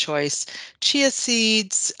a good choice. Chia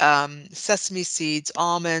seeds, sesame seeds,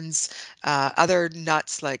 almonds, other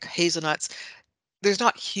nuts like hazelnuts. There's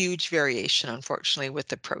not huge variation, unfortunately, with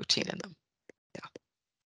the protein in them. Yeah.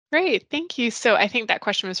 Great, thank you. So I think that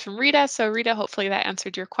question was from Rita. So Rita, hopefully that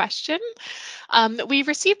answered your question. We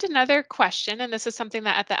received another question, and this is something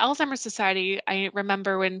that at the Alzheimer's Society, I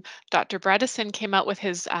remember when Dr. Bredesen came out with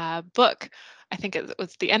his book. I think it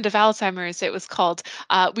was The End of Alzheimer's, it was called.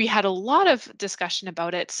 We had a lot of discussion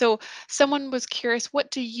about it. So someone was curious,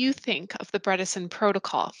 what do you think of the Bredesen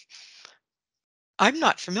protocol? I'm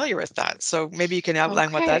not familiar with that, so maybe you can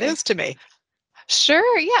outline what that Okay. is to me.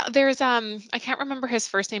 Sure, yeah. There's I can't remember his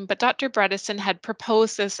first name, but Dr. Bredesen had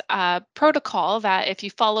proposed this protocol that if you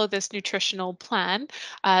follow this nutritional plan,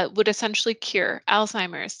 would essentially cure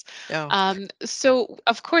Alzheimer's. Oh, So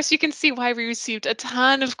of course you can see why we received a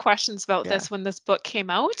ton of questions about yeah, this when this book came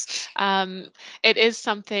out. Um, it is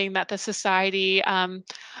something that the society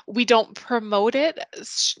we don't promote it.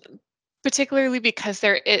 Particularly because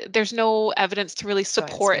there's no evidence to really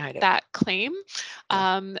science support behind it. that claim.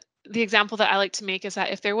 Yeah, Um, the example that I like to make is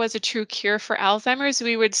that if there was a true cure for Alzheimer's,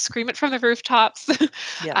 we would scream it from the rooftops.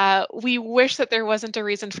 yeah, We wish that there wasn't a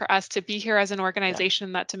reason for us to be here as an yeah,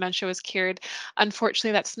 organization that dementia was cured.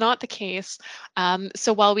 Unfortunately, that's not the case.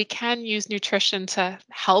 So while we can use nutrition to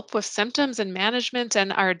help with symptoms and management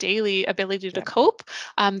and our daily ability to yeah. cope,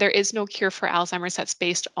 there is no cure for Alzheimer's that's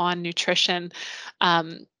based on nutrition.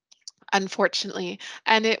 Um, Unfortunately.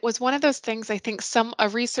 And it was one of those things I think a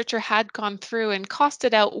researcher had gone through and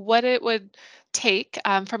costed out what it would take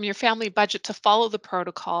from your family budget to follow the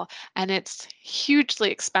protocol. And it's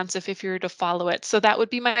hugely expensive if you were to follow it. So that would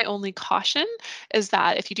be my only caution is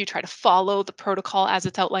that if you do try to follow the protocol as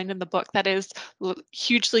it's outlined in the book, that is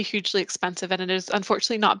hugely, hugely expensive. And it is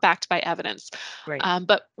unfortunately not backed by evidence. Right.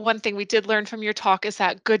 But one thing we did learn from your talk is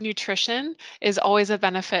that good nutrition is always a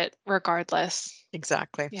benefit regardless.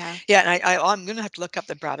 Exactly. Yeah. Yeah, and I'm going to have to look up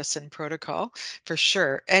the Bradison protocol for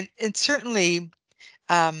sure. And certainly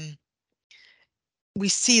um, we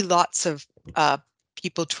see lots of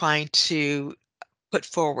people trying to put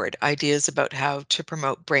forward ideas about how to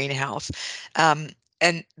promote brain health. Um,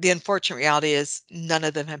 and the unfortunate reality is none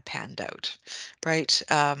of them have panned out, right?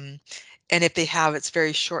 And if they have, it's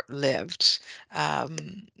very short-lived.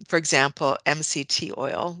 For example, MCT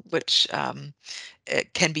oil, which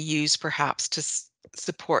it can be used perhaps to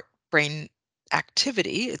support brain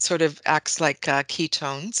activity. It sort of acts like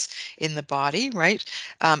ketones in the body, right?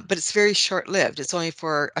 But it's very short-lived. It's only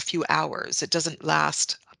for a few hours. It doesn't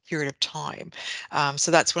last a period of time. So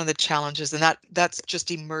that's one of the challenges, and that's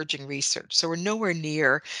just emerging research. So we're nowhere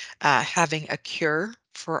near having a cure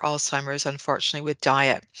for Alzheimer's, unfortunately, with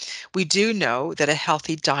diet. We do know that a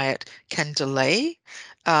healthy diet can delay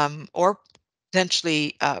or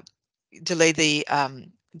potentially delay the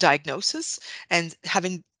diagnosis, and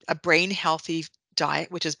having a brain healthy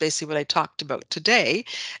diet, which is basically what I talked about today,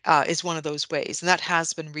 is one of those ways, and that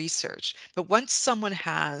has been researched. But once someone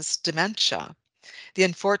has dementia, the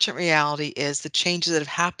unfortunate reality is the changes that have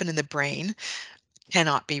happened in the brain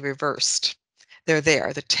cannot be reversed. They're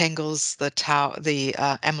there. The tangles, the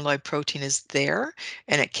amyloid protein is there,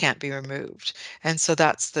 and it can't be removed. And so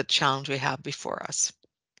that's the challenge we have before us.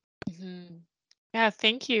 Mhm. Yeah,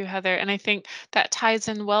 thank you, Heather. And I think that ties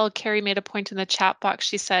in well. Carrie made a point in the chat box.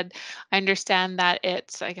 She said, I understand that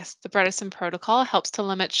it's, I guess, the Bredesen protocol helps to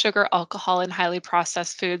limit sugar, alcohol, and highly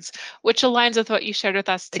processed foods, which aligns with what you shared with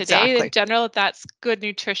us today. In Exactly. general, that's good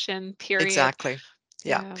nutrition, period. Exactly.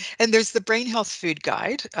 Yeah. Yeah. And there's the Brain Health Food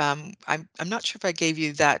Guide. I'm not sure if I gave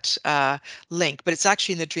you that link, but it's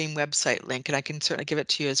actually in the Dream website link, and I can certainly give it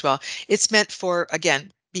to you as well. It's meant for,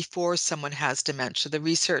 again, before someone has dementia. The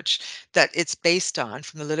research that it's based on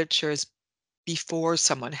from the literature is before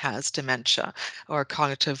someone has dementia or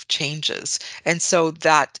cognitive changes. And so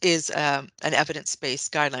that is an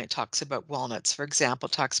evidence-based guideline. It talks about walnuts, for example,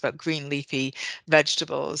 talks about green leafy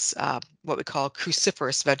vegetables, what we call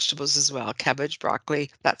cruciferous vegetables as well, cabbage,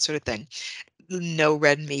 broccoli, that sort of thing. No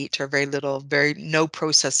red meat or very little, very no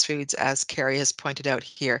processed foods, as Carrie has pointed out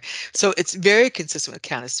here. So it's very consistent with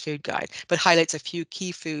Canada's food guide, but highlights a few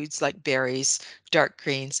key foods like berries, dark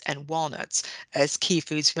greens, and walnuts as key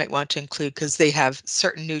foods you might want to include because they have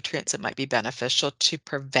certain nutrients that might be beneficial to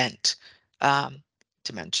prevent um,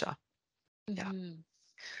 dementia. Yeah. Hmm.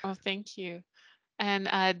 Oh, thank you.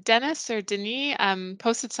 And Dennis or Denis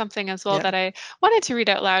posted something as well Yeah. that I wanted to read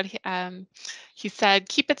out loud. He said,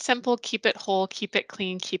 keep it simple, keep it whole, keep it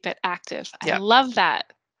clean, keep it active. I Yeah. love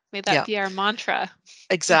that. May that Yeah. be our mantra.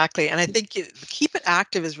 Exactly. And I think keep it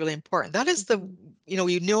active is really important. That is Mhm.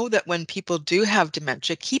 we know that when people do have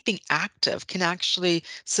dementia, keeping active can actually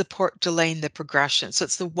support delaying the progression. So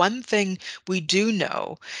it's the one thing we do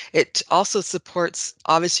know. It also supports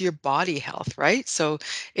obviously your body health, right? So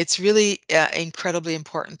it's really incredibly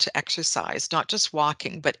important to exercise, not just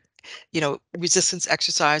walking, but resistance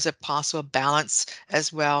exercise if possible, balance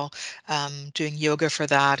as well, doing yoga for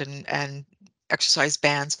that and exercise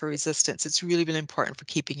bands for resistance. It's really, really important for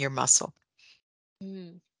keeping your muscle.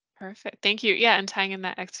 Mm, perfect. Thank you. Yeah, and tying in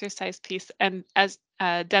that exercise piece, and as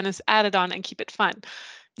Dennis added on, and keep it fun.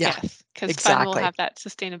 Yeah, Yes, because fun will exactly. have that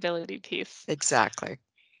sustainability piece. Exactly.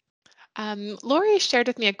 Lori shared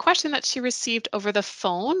with me a question that she received over the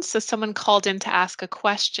phone. So someone called in to ask a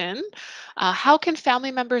question. How can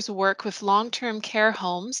family members work with long-term care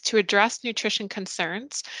homes to address nutrition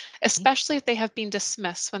concerns, Mhm. especially if they have been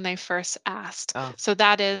dismissed when they first asked? Oh, So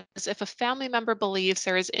that is if a family member believes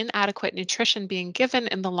there is inadequate nutrition being given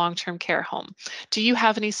in the long-term care home. Do you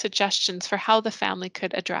have any suggestions for how the family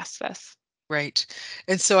could address this? right.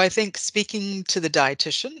 And so I think speaking to the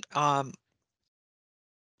dietitian,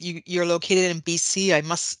 you're located in BC. I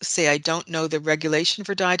must say I don't know the regulation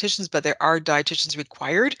for dietitians, but there are dietitians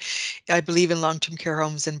required, I believe, in long-term care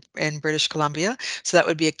homes in British Columbia. So that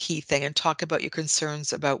would be a key thing. And talk about your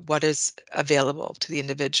concerns about what is available to the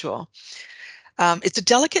individual. It's a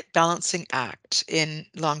delicate balancing act in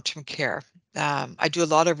long-term care. I do a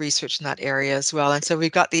lot of research in that area as well. And so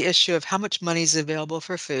we've got the issue of how much money is available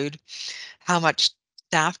for food, how much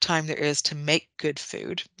staff time there is to make good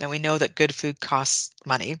food. And we know that good food costs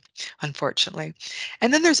money, unfortunately.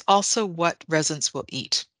 And then there's also what residents will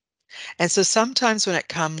eat. And so sometimes when it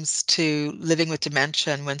comes to living with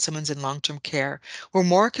dementia and when someone's in long-term care, we're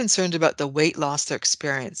more concerned about the weight loss they're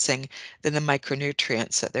experiencing than the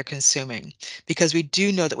micronutrients that they're consuming. Because we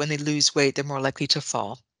do know that when they lose weight, they're more likely to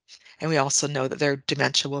fall. And we also know that their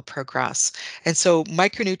dementia will progress. And so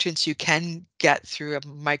micronutrients you can get through a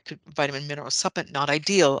vitamin mineral supplement, not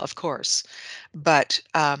ideal, of course, but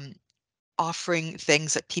offering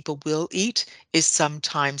things that people will eat is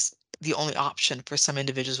sometimes the only option for some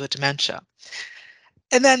individuals with dementia.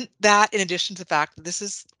 And then that, in addition to the fact that this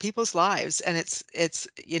is people's lives and it's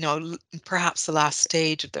perhaps the last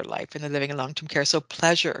stage of their life and they're living in long-term care. So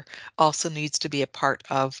pleasure also needs to be a part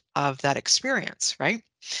of that experience, right?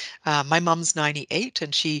 My mom's 98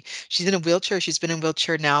 and she's in a wheelchair. She's been in a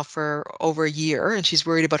wheelchair now for over a year and she's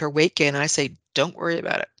worried about her weight gain. And I say, don't worry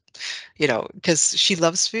about it, because she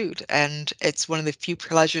loves food and it's one of the few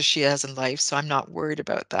pleasures she has in life. So I'm not worried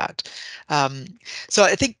about that. Um, so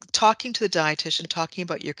I think talking to the dietitian, talking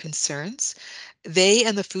about your concerns, they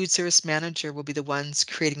and the food service manager will be the ones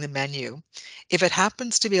creating the menu. If it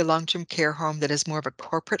happens to be a long-term care home that is more of a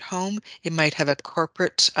corporate home, it might have a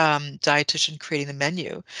corporate dietitian creating the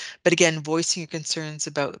menu. But again, voicing your concerns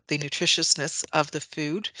about the nutritiousness of the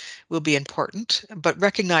food will be important, but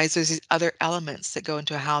recognize there's these other elements that go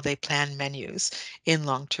into how they plan menus in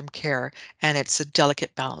long-term care, and it's a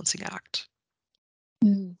delicate balancing act.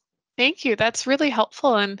 Mm. Thank you. That's really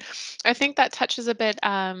helpful. And I think that touches a bit.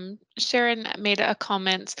 Sharon made a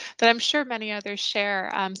comment that I'm sure many others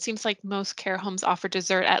share. Seems like most care homes offer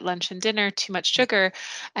dessert at lunch and dinner, too much Yeah, sugar.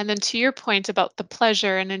 And then to your point about the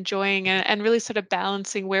pleasure and enjoying and really sort of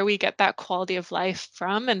balancing where we get that quality of life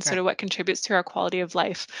from and sort right. of what contributes to our quality of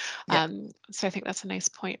life. Yeah. So I think that's a nice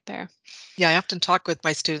point there. Yeah, I often talk with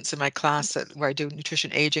my students in my class where I do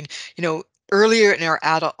nutrition aging. You know, earlier in our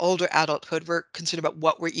older adulthood, we're concerned about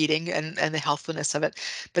what we're eating and the healthfulness of it.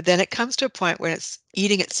 But then it comes to a point when it's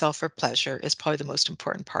eating itself for pleasure is probably the most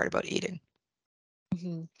important part about eating.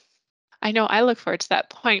 Mhm. I know I look forward to that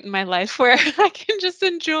point in my life where I can just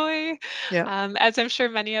enjoy, Yeah. as I'm sure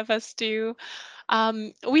many of us do.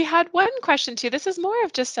 We had one question too. This is more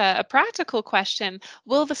of just a practical question.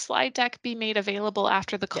 Will the slide deck be made available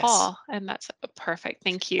after the Yes. call? And that's perfect.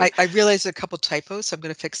 Thank you. I realized a couple typos, so I'm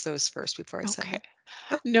going to fix those first before I send Okay. it.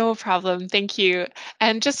 No problem. Thank you.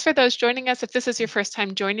 And just for those joining us, if this is your first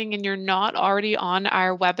time joining and you're not already on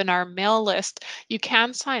our webinar mail list, you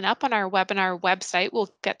can sign up on our webinar website.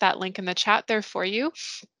 We'll get that link in the chat there for you.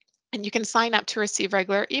 And you can sign up to receive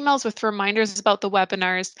regular emails with reminders about the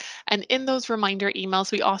webinars. And in those reminder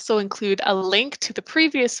emails, we also include a link to the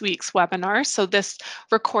previous week's webinar. So this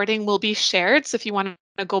recording will be shared. So if you want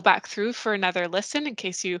to go back through for another listen in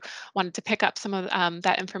case you wanted to pick up some of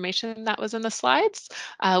that information that was in the slides,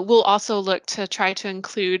 we'll also look to try to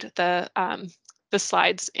include the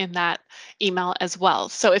slides in that email as well.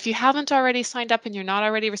 So if you haven't already signed up and you're not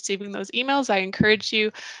already receiving those emails, I encourage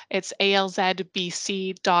you. It's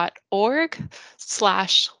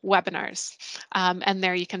alzbc.org/webinars. And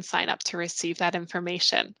there you can sign up to receive that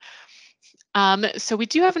information. So we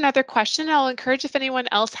do have another question. I'll encourage if anyone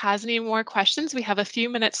else has any more questions. We have a few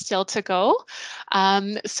minutes still to go.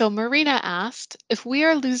 So Marina asked, if we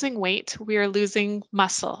are losing weight, we are losing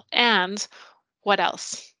muscle. And what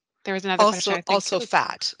else? There was another question, Also, I think it also was,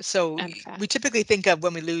 fat. So and fat. we typically think of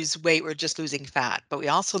when we lose weight, we're just losing fat, but we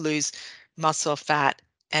also lose muscle, fat,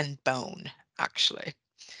 and bone, actually.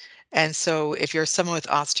 And so if you're someone with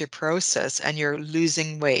osteoporosis and you're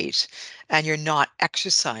losing weight and you're not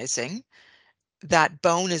exercising, that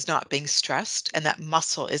bone is not being stressed and that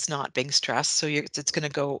muscle is not being stressed. So it's going to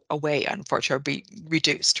go away, unfortunately, or be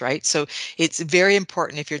reduced, right? So it's very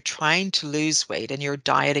important if you're trying to lose weight and you're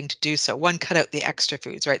dieting to do so. One, cut out the extra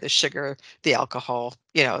foods, right? The sugar, the alcohol,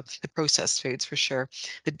 the processed foods for sure,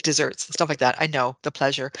 the desserts and stuff like that. I know the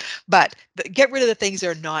pleasure, but get rid of the things that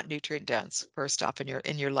are not nutrient dense first off in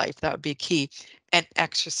your life. That would be key. And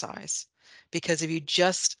exercise. Because if you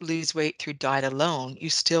just lose weight through diet alone, you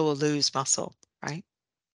still will lose muscle, right?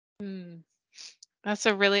 Hmm, that's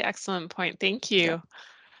a really excellent point. Thank Yeah. you.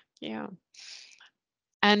 Yeah.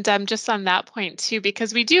 And just on that point too,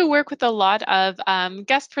 because we do work with a lot of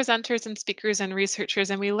guest presenters and speakers and researchers,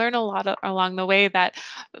 and we learn a lot along the way that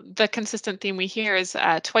the consistent theme we hear is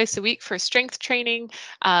twice a week for strength training,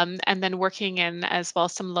 and then working in as well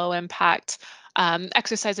some low impact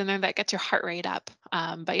exercise in there that gets your heart rate up.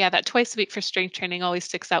 But yeah, that twice a week for strength training always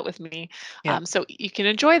sticks out with me. Yeah. So you can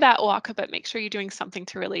enjoy that walk, but make sure you're doing something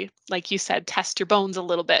to really, like you said, test your bones a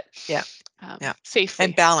little bit Yeah. Yeah. And safely.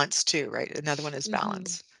 balance too, right? Another one is Hmm.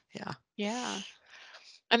 balance. Yeah. Yeah.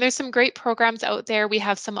 And there's some great programs out there. We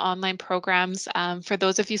have some online programs for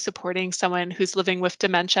those of you supporting someone who's living with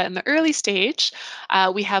dementia in the early stage.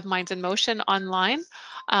 We have Minds in Motion online,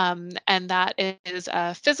 and that is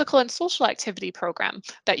a physical and social activity program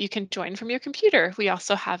that you can join from your computer. We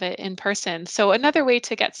also have it in person. So another way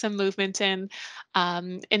to get some movement in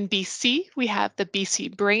BC, we have the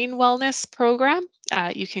BC Brain Wellness Program.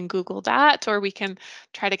 You can Google that, or we can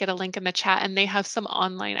try to get a link in the chat, and they have some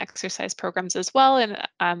online exercise programs as well, and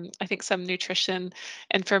I think some nutrition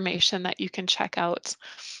information that you can check out.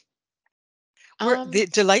 We're Um, the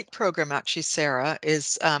Delight program actually, Sarah,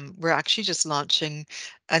 is we're actually just launching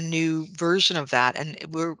a new version of that, and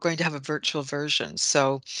we're going to have a virtual version.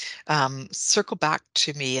 So circle back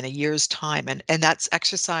to me in a year's time, and that's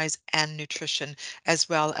exercise and nutrition, as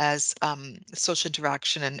well as social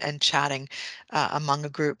interaction and chatting among a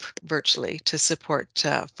group virtually to support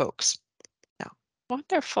folks. Yeah.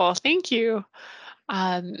 Wonderful, thank you.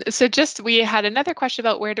 So just we had another question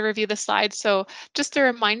about where to review the slides. So just a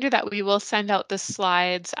reminder that we will send out the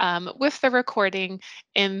slides with the recording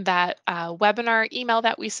in that webinar email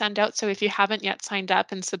that we send out. So if you haven't yet signed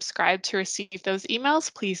up and subscribed to receive those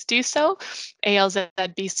emails, please do so.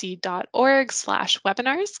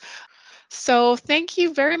 alzbc.org/webinars. So thank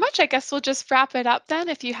you very much. I guess we'll just wrap it up then.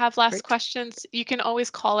 If you have last Great. questions, you can always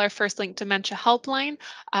call our First Link Dementia helpline.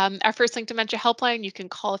 Our First Link Dementia helpline, you can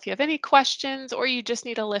call if you have any questions or you just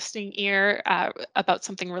need a listening ear about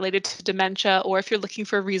something related to dementia, or if you're looking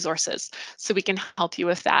for resources, so we can help you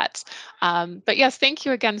with that. But yes, thank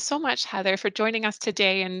you again so much, Heather, for joining us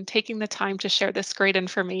today and taking the time to share this great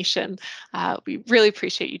information. We really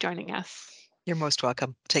appreciate you joining us. You're most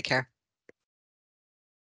welcome. Take care.